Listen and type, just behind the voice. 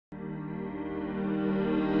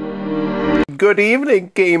Good evening,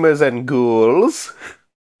 gamers and ghouls.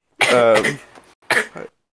 Um,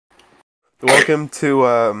 welcome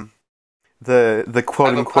to the quote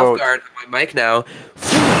I'm a unquote. puff guard on my mic now.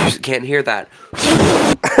 Can't hear that.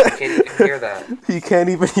 Can't even hear that. You can't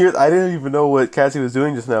even hear. I didn't even know what Cassie was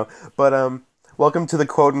doing just now. But welcome to the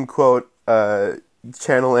quote unquote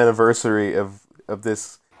channel anniversary of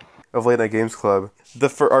Late Night Games Club.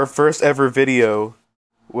 Our first ever video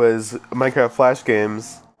was Minecraft Flash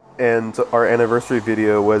games, and our anniversary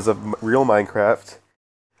video was of real Minecraft.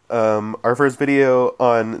 Our first video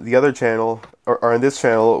on the other channel, or on this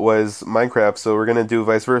channel, was Minecraft, so we're gonna do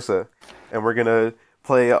vice versa. And we're gonna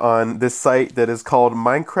play on this site that is called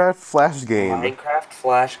Minecraft Flash Game. Minecraft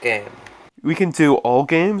Flash game. We can do all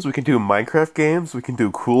games, we can do Minecraft games, we can do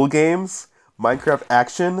cool games, Minecraft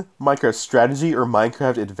action, Minecraft strategy, or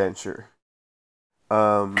Minecraft adventure.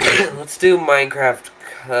 Let's do Minecraft.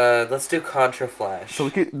 Let's do Contra Flash. So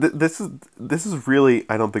we could. This is really.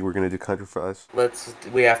 I don't think we're gonna do Contra Flash.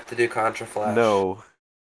 We have to do Contra Flash. No.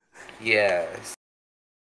 Yes.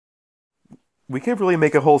 We can't really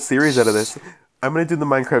make a whole series out of this. I'm gonna do the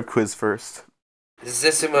Minecraft quiz first.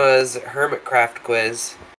 Zissima's Hermitcraft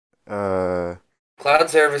quiz. Cloud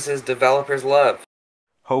services developers love.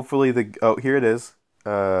 Hopefully here it is.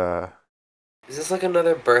 Is this like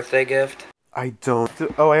another birthday gift? I don't.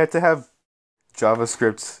 I had to have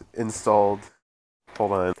JavaScript installed.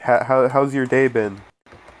 Hold on. How's your day been?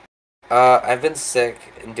 I've been sick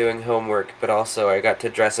and doing homework, but also I got to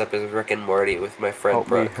dress up as Rick and Morty with my friend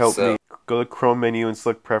Brooke. Help me. Go to Chrome menu and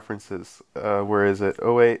select preferences. Where is it?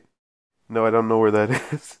 Oh wait. No, I don't know where that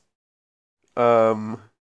is.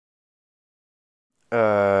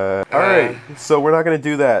 Alright. So we're not gonna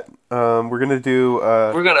do that. We're gonna do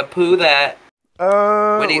We're gonna poo that.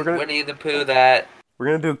 Winnie the Pooh that. We're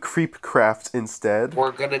gonna do Creepcraft instead.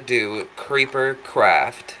 We're gonna do Creeper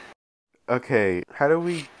Craft. Okay, how do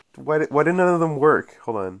we... Why did none of them work?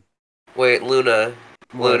 Hold on. Wait, Luna.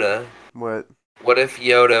 What? Luna. What? What if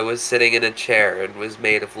Yoda was sitting in a chair and was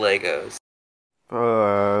made of Legos?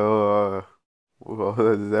 Well,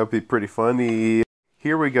 that would be pretty funny.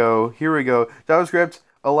 Here we go. JavaScript,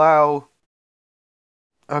 allow...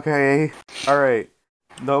 Okay, alright.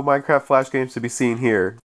 No Minecraft Flash games to be seen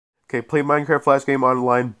here. Okay, play Minecraft Flash game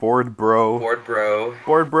online, board bro. That's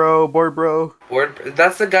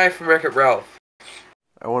the guy from Wreck-It Ralph.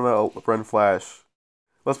 I wanna run Flash.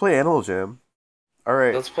 Let's play Animal Jam.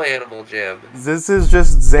 Alright. Let's play Animal Jam. This is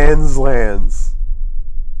just Zan's Lands.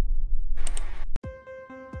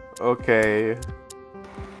 Okay.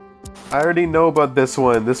 I already know about this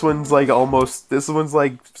one. This one's like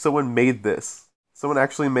someone made this. Someone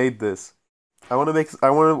actually made this. I want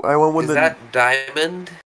one Is that... that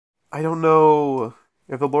Diamond? I don't know.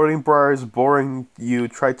 If the loading bar is boring you,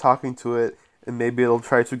 try talking to it, and maybe it'll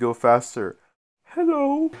try to go faster.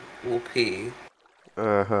 Hello. We'll pee.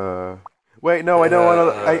 Wait, no, I don't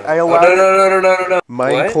want to... I allowed... No.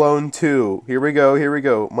 Mineclone 2. Here we go.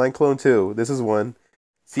 Mineclone 2. This is one.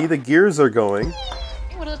 See, the gears are going.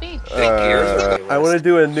 What'll it be? I want to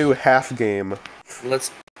do a new half game. A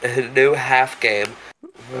new half game.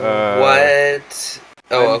 What?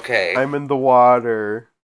 Oh, okay. I'm in the water.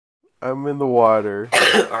 Are you in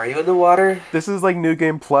the water? This is like New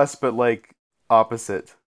Game Plus, but like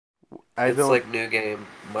opposite. It's like New Game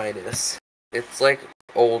minus. It's like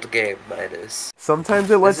old game minus. Sometimes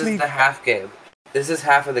it lets me... This is the half game. This is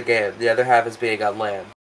half of the game. The other half is being on land.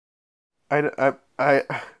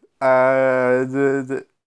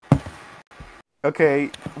 Okay,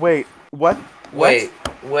 wait. What? Wait.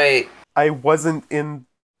 I wasn't in...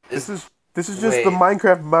 This is just the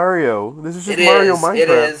Minecraft Mario. This is just Mario Minecraft. It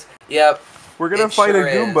is. Yep. We're gonna find a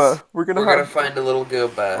Goomba. We're gonna find a little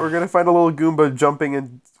Goomba. We're gonna find a little Goomba jumping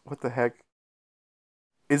in... What the heck?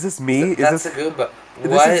 Is this me? That's a Goomba.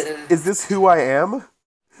 Is this who I am?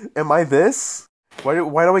 Am I this? Why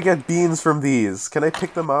do I get beans from these? Can I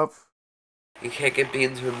pick them up? You can't get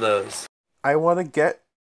beans from those. I want to get...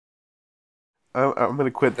 I'm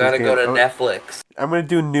gonna quit this game. Gotta go to Netflix. I'm gonna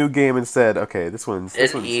do new game instead. Okay, this one's...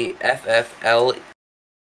 NEFFLEX.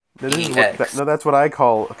 No, that's what I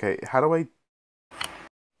call... Okay, how do I...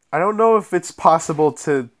 I don't know if it's possible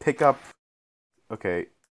to pick up... Okay.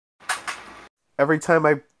 Every time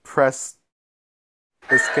I press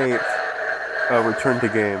escape, return to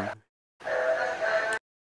game.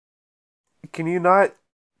 Can you not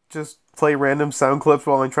just play random sound clips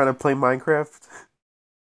while I'm trying to play Minecraft?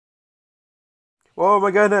 Oh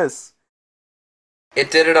my goodness!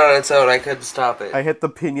 It did it on its own. I couldn't stop it. I hit the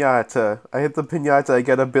piñata. I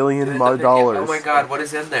get $1 billion. Oh my god, what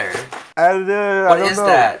is in there? I don't know.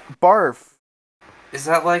 That? Barf. Is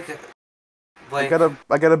that like Like,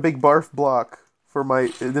 I got a big barf block for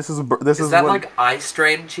my. This is that what like ice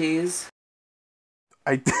strain cheese?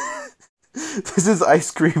 I. This is ice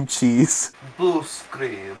cream cheese. Boost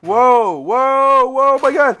cream. Whoa! Whoa! Whoa! Oh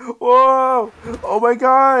my god! Whoa! Oh my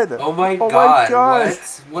god! Oh my Oh my god, god!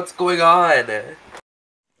 what's going on?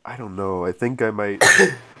 I don't know. I think I might.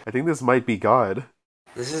 I think this might be God.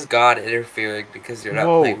 This is God interfering because you're not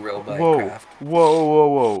Whoa! playing real Whoa! Minecraft. Whoa! Whoa!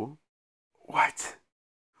 Whoa! What?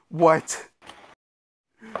 What?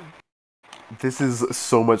 This is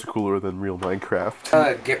so much cooler than real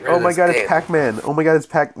Minecraft. Get rid Oh of my this god, game. it's Pac-Man! Oh my god, it's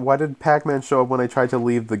Pac. Why did Pac-Man show up when I tried to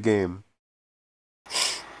leave the game?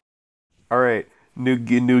 Alright, new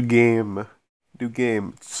game. New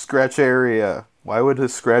game. Scratch area. Why would a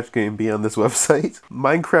scratch game be on this website?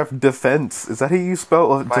 Minecraft Defense. Is that how you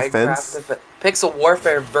spell defense? Pixel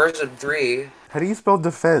Warfare version 3. How do you spell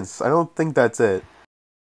defense? I don't think that's it.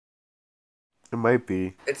 It might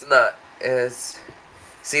be. It's not. It's...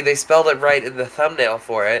 See, they spelled it right in the thumbnail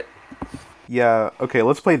for it. Yeah, okay,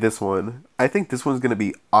 let's play this one. I think this one's gonna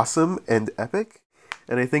be awesome and epic.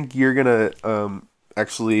 And I think you're gonna,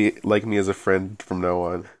 actually like me as a friend from now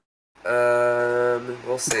on.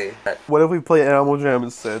 We'll see. What if we play Animal Jam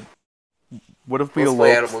instead? What if we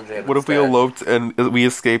play Animal Jam What if we instead. eloped and we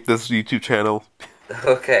escaped this YouTube channel?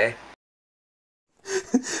 Okay.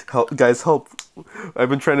 Help, guys, help! I've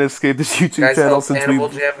been trying to escape this YouTube Guys, channel help. since Animal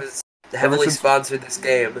Jam is heavily since- sponsored this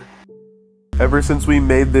game. ever since we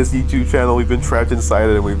made this YouTube channel. We've been trapped inside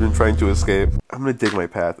it and we've been trying to escape. I'm gonna dig my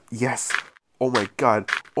path. Yes! Oh my god!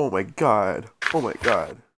 Oh my god! Oh my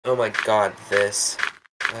god! Oh my god, this.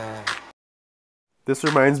 This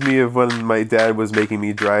reminds me of when my dad was making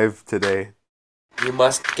me drive today. You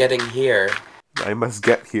must getting here. I must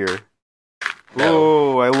get here.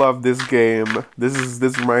 No. Oh, I love this game.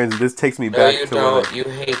 This takes me No, back you to when don't. You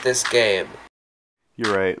hate this game.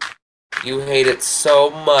 You're right. You hate it so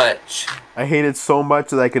much. I hate it so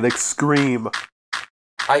much that I can scream.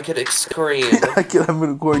 I could scream.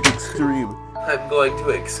 I'm going to scream. I'm going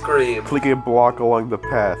to scream. Click a block along the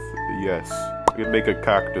path. Yes. You can make a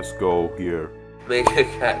cactus go here. Make a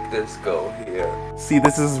cactus go here. See,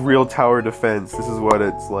 this is real tower defense. This is what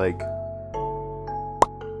it's like.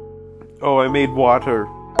 Oh, I made water.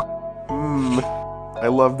 I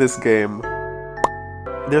love this game.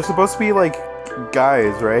 They're supposed to be like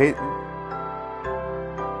guys, right?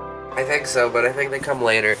 I think so, but I think they come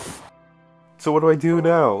later. So what do I do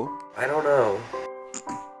now? I don't know.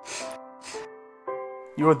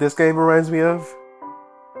 You know what this game reminds me of?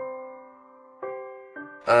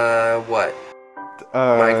 What?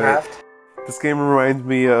 Minecraft? Minecraft? This game reminds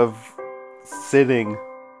me of sitting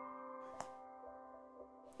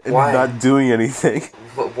and Why? not doing anything.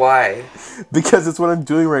 Why? Because it's what I'm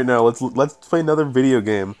doing right now. Let's play another video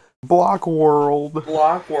game. Block World.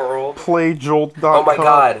 Block World. PlayJolt.com. Oh my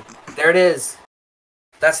god. There it is.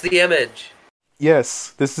 That's the image.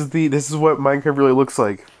 Yes, this is what Minecraft really looks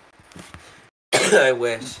like. I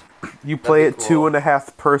wish. You play That'd it be cool.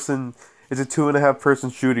 2.5 person. It's a 2.5 person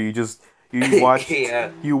shooter. You watch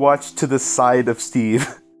Yeah. you watch to the side of Steve.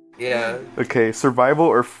 Yeah. Okay, survival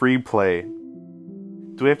or free play?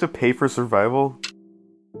 Do we have to pay for survival?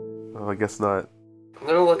 Oh, I guess not. I'm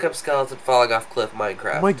gonna look up skeleton falling off cliff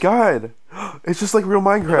Minecraft. Oh my god! It's just like real Oh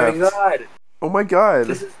my Minecraft. god. Oh my god!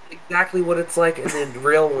 This is exactly what it's like in the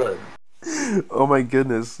real one. Oh my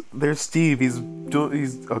goodness! There's Steve. He's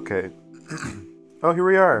okay. Oh, here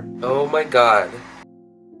we are. Oh my god.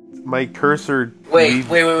 My cursor. Wait.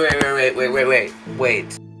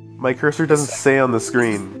 My cursor doesn't say on the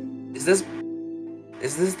screen. Is this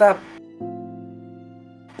that?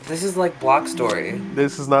 This is like Block Story.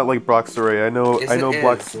 This is not like Block Story. I know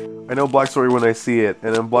Block Story when I see it,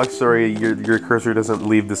 and in Block Story, your cursor doesn't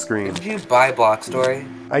leave the screen. Did you buy Block Story?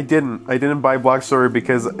 I didn't buy Block Story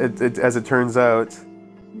because as it turns out,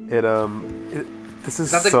 this is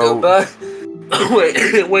Is that the so. Goomba?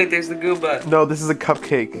 wait, there's the Goomba. No, this is a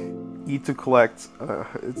cupcake. Eat to collect.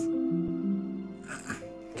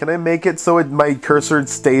 Can I make it so my cursor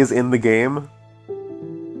stays in the game?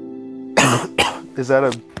 Is that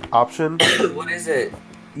an option? What is it?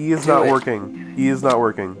 E is Do not it. working. E is not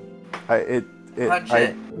working. Punch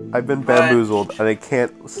it. I've been bamboozled and I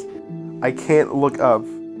can't look up.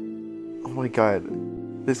 Oh my god.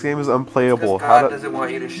 This game is unplayable. Because God doesn't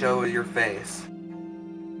want you to show your face.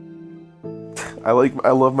 I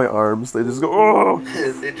love my arms. They just go, oh!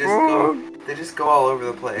 They just go all over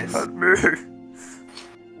the place. Help me.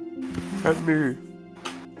 Help me.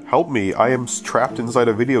 Help me. I am trapped inside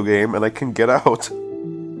a video game and I can get out.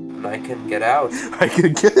 I can get out. I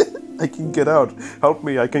can get out. Help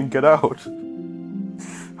me, I can get out.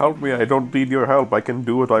 Help me, I don't need your help. I can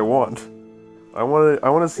do what I want. I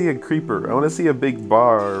wanna see a creeper. I wanna see a big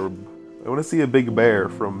barb. I wanna see a big bear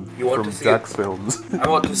from Jack's films. I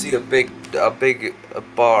want to see a big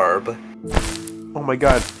barb. Oh my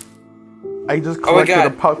god. I just Oh my collected god,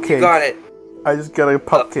 a pupcake. you got it. I just got a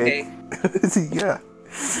pupcake. Yeah.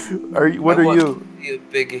 What are you? I want to be a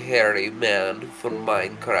big hairy man from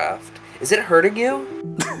Minecraft. Is it hurting you?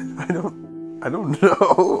 I don't know.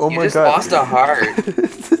 Oh you my just god. lost a heart.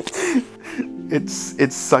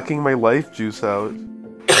 It's sucking my life juice out.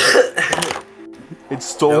 It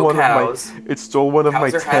stole No one cows. of my. It stole one of my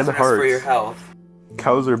 10 hearts. For your health.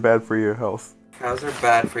 Cows are bad for your health. Cows are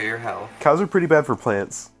bad for your health. Cows are pretty bad for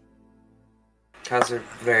plants. Cows are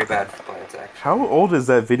very bad for plants, actually. How old is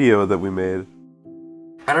that video that we made?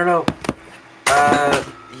 I don't know.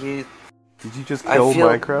 Did you just kill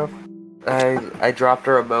Minecraft? I dropped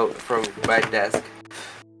a remote from my desk.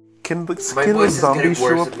 Can My a voice is zombie getting show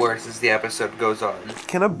worse up? and worse as the episode goes on.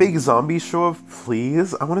 Can a big zombie show up,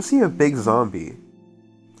 please? I want to see a big zombie.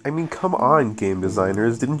 I mean, come on, game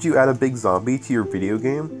designers. Didn't you add a big zombie to your video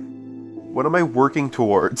game? What am I working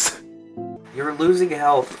towards? You're losing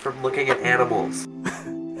health from looking at animals.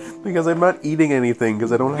 Because I'm not eating anything,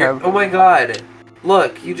 because I don't have... Oh my god!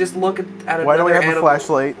 Look, you just look at another animal. Why do I have a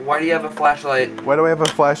flashlight? Why do you have a flashlight? Why do I have a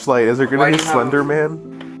flashlight? Is there gonna be Slender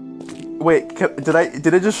Man? Wait,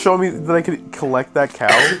 did it just show me that I could collect that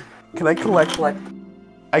cow? Can I collect...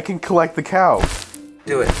 I can collect the cow.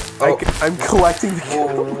 Do it. Oh. I'm collecting the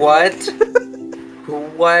cow. What?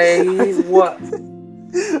 Why? What?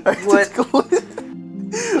 I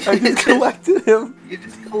just collected him. You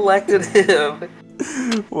just collected him.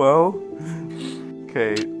 Well,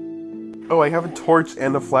 okay. Oh, I have a torch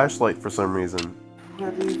and a flashlight for some reason.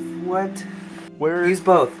 What? Where? Use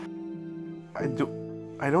both. I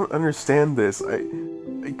don't understand this.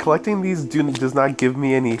 Collecting these does not give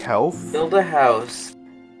me any health. Build a house.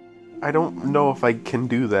 I don't know if I can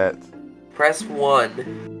do that. Press 1.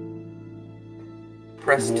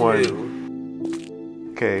 Press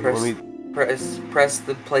 2. Okay, let me... Press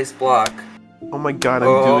the place block. Oh my god,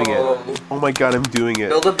 I'm doing it. Oh my god, I'm doing it.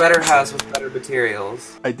 Build a better house with better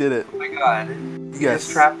materials. I did it. Oh my god. You Yes.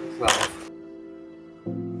 just trapped yourself.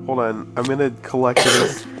 Hold on, I'm gonna collect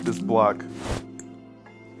this block.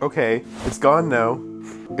 Okay, it's gone now.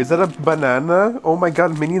 Is that a banana? Oh my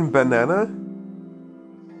god, minion banana?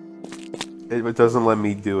 It doesn't let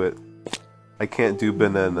me do it. I can't do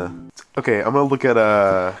banana. Okay, I'm gonna look at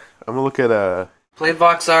Play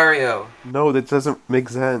Voxario. No, that doesn't make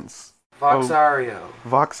sense. Voxario.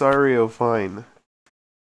 Voxario, fine.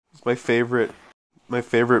 It's my favorite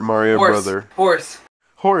Mario brother. Horse.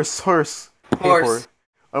 Hey,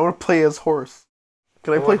 I want to play as horse.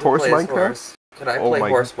 Can I play horse Minecraft? Can I play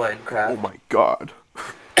horse Minecraft? Oh my god.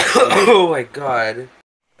 Oh my god.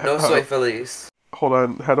 No soy feliz. Hold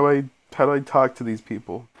on, how do I talk to these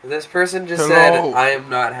people? This person just said, I am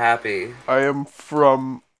not happy. I am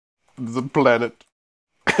from the planet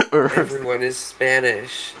Earth. Everyone is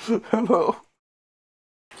Spanish. Hello.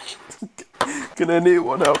 Can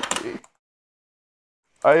anyone help me?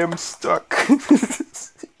 I am stuck.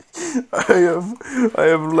 I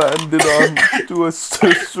have landed onto a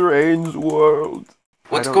strange world.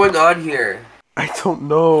 What's going on here? I don't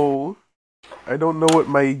know. I don't know what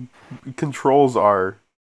my controls are.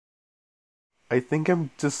 I think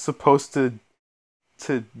I'm just supposed to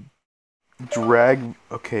drag...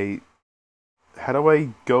 Okay. How do I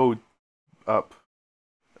go up?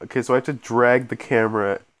 Okay, so I have to drag the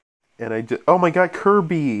camera, and I just... Oh my god,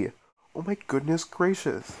 Kirby! Oh my goodness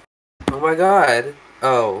gracious. Oh my god.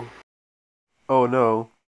 Oh. Oh no.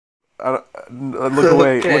 Look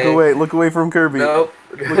away, Okay. look away from Kirby. Nope.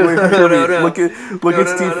 Look away from Kirby. No. Look at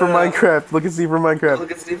Steve from Minecraft. Look at Steve from Minecraft.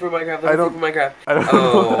 Look at Steve from Minecraft. I don't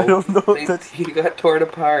know that he got torn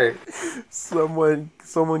apart. Someone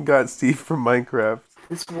got Steve from Minecraft.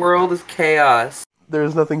 This world is chaos.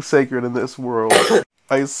 There's nothing sacred in this world.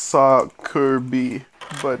 I saw Kirby,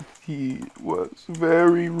 but he was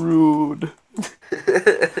very rude.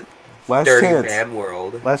 Last Dirty chance. man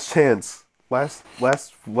world. Last chance. Last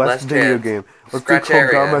video chance. game. Let's Scratch do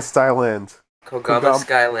Kogama area. Skyland.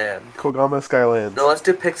 Skyland. Kogama Skyland. No, let's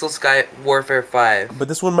do Pixel Sky Warfare 5. But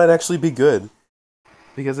this one might actually be good.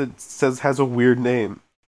 Because it has a weird name.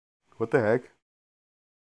 What the heck?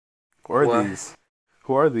 Who are these?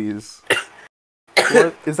 Who are these?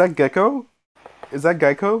 Is that Gecko? Is that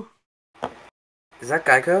Geico? Is that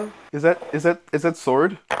Geico? Is that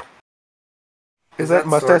Sword? Is that that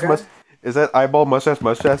mustache? Sword guy? Is that eyeball mustache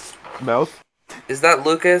mouth? Is that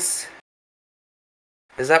Lucas?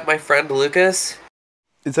 Is that my friend Lucas?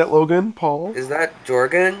 Is that Logan Paul? Is that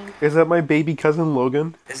Jorgen? Is that my baby cousin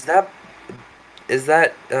Logan? Is that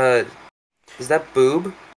Is that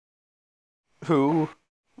boob? Who?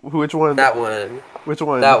 Which one? That one. Which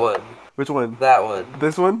one? That one. Which one? That one.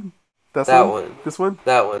 This one? This That one? one. This one?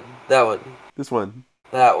 That one. That one. This one.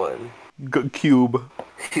 That one. Cube.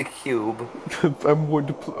 Cube. I'm going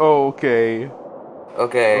to. Oh, okay.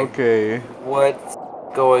 Okay. Okay. What's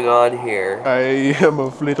going on here? I am a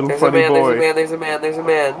little There's funny a man, boy. There's a man, there's a man, there's a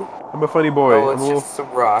man. I'm a funny boy. Oh, I'm it's a little... just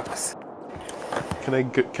some rocks. Can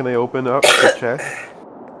I open up the chest?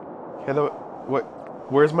 Hello. What?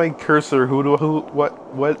 Where's my cursor?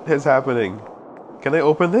 What is happening? Can I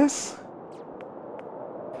open this?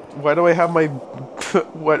 Why do I have my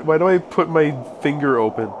why do I put my finger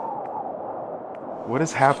open? What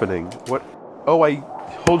is happening? What? Oh, I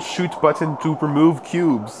hold shoot button to remove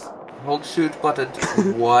cubes. Hold shoot button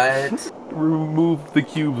to what? Remove the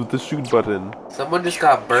cubes with the shoot button. Someone just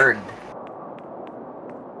got burned.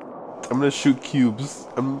 I'm gonna shoot cubes.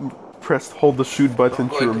 Hold the shoot button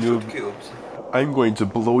to remove. Cubes. I'm going to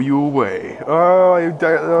blow you away. Oh,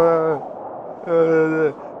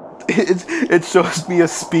 it shows me a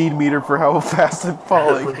speed meter for how fast I'm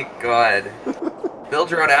falling. Oh my god. Build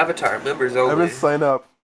your own avatar, members only. I'm gonna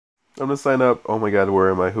sign up. Oh my god, where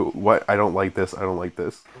am I? Who? What? I don't like this. I don't like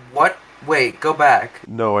this. What? Wait, go back.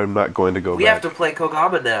 No, I'm not going to go back. We have to play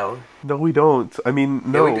Kogama now. No, we don't. I mean,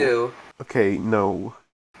 no. Yeah, we do. Okay, no.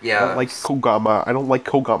 Yeah. I don't like Kogama. I don't like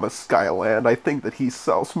Kogama Skyland. I think that he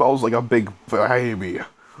smells like a big baby.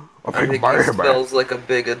 I think he smells like a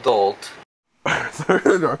big adult.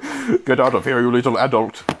 Get out of here, you little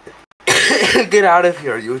adult. Get out of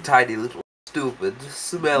here, you tiny little stupid,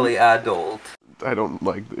 smelly adult. I don't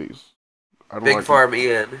like these. Big Farm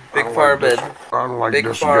Ian. Big Farm In. I don't like Big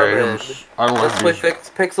this Farm games. I don't Let's like play these.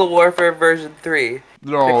 Pixel Warfare version 3.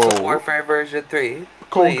 No. Pixel Warfare version 3.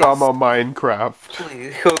 Please. Kogama Minecraft.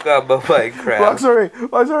 Please. Kogama Minecraft. Block story.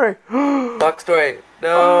 Block story. Block story.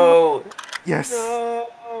 No. Yes.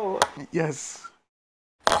 No. Yes.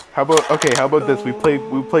 How about this? We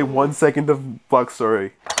play 1 second of Block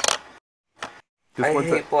Story. I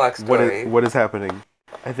hate Block Story. What is happening?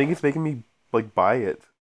 I think it's making me like buy it.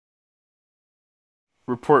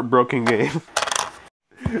 Report broken game.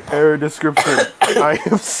 Error description. I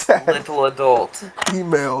am sad. Little adult.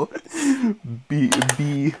 Email.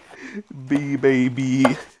 baby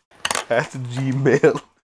at Gmail.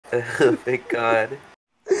 Oh my god.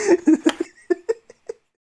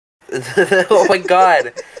 Oh my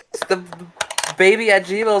god. The baby at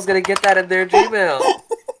Gmail is gonna get that in their Gmail.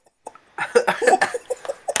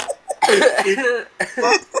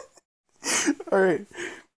 Alright.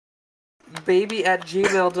 Baby at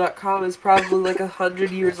gmail.com is probably like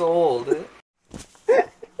 100 years old.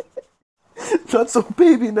 Not so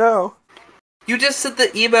baby now. You just sent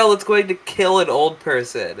the email that's going to kill an old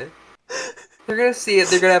person. They're gonna see it,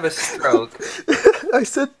 they're gonna have a stroke. I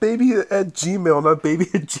said baby at Gmail, not baby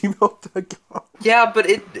at gmail.com. Yeah, but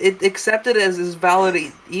it accepted it as his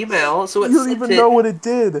valid email, so it You don't even know what it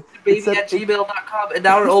did. Baby at gmail.com, and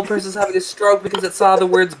now an old person's having a stroke because it saw the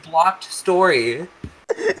words blocked story.